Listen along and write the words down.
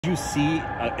Did you see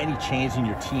any change in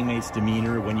your teammates'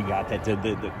 demeanor when you got that,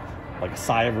 like a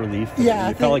sigh of relief? Yeah,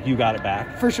 you felt like you got it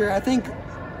back. For sure. I think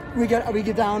we get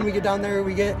down there,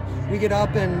 we get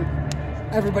up, and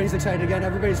everybody's excited again.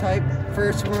 Everybody's hyped.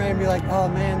 First, we're gonna be like, oh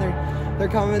man, they're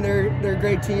coming. They're a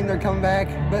great team. They're coming back.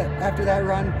 But after that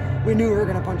run, we knew we were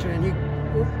gonna punch it in.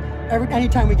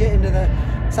 Anytime we get into the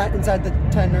inside the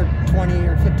 10 or 20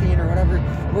 or 15 or whatever,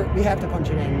 we have to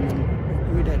punch it in,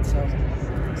 and we did. So.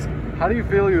 How do you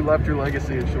feel you left your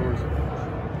legacy at Shores?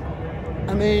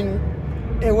 I mean,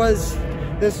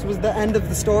 this was the end of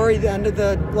the story, the end of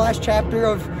the last chapter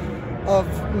of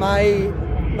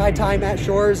my time at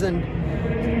Shores, and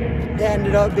it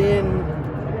ended up being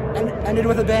ended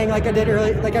with a bang, like I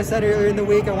said earlier in the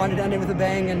week. I wanted to end it with a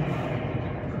bang,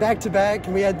 and back to back.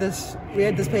 And we had this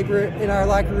paper in our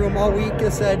locker room all week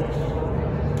that said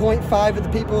 0.5%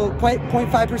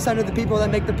 of the people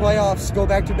that make the playoffs go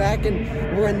back to back, and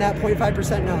we're in that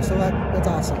 0.5% now. So that's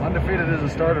awesome. Undefeated as a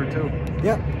starter too.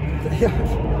 Yep.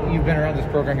 You've been around this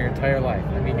program your entire life.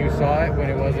 I mean, you saw it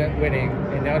when it wasn't winning,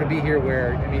 and now to be here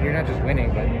where, I mean, you're not just winning,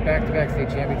 but back-to-back state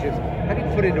championships. How do you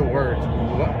put into words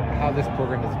how this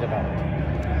program has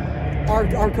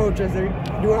developed? Our coaches, they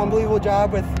do an unbelievable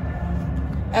job with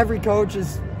every coach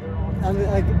is, I'm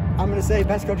going to say,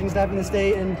 best coaching staff in the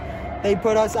state, and they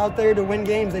put us out there to win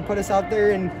games. They put us out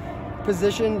there in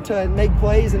position to make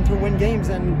plays and to win games,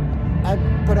 and I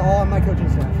put it all on my coaching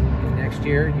staff. Next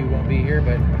year, you won't be here,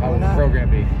 but how will the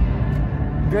program be?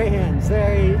 Great hands.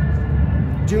 They're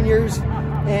juniors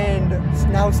and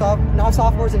now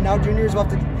sophomores and now juniors will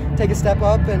have to take a step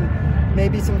up, and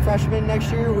maybe some freshmen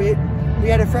next year. We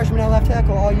had a freshman at left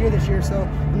tackle all year this year, so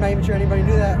I'm not even sure anybody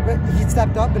knew that, but he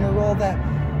stepped up in a role that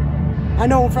I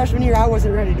know freshman year I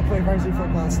wasn't ready to play varsity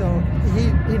football, so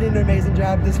he did an amazing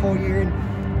job this whole year,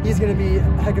 and he's going to be a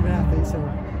heck of an athlete. So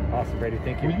awesome, Brady.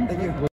 Thank you. Thank you.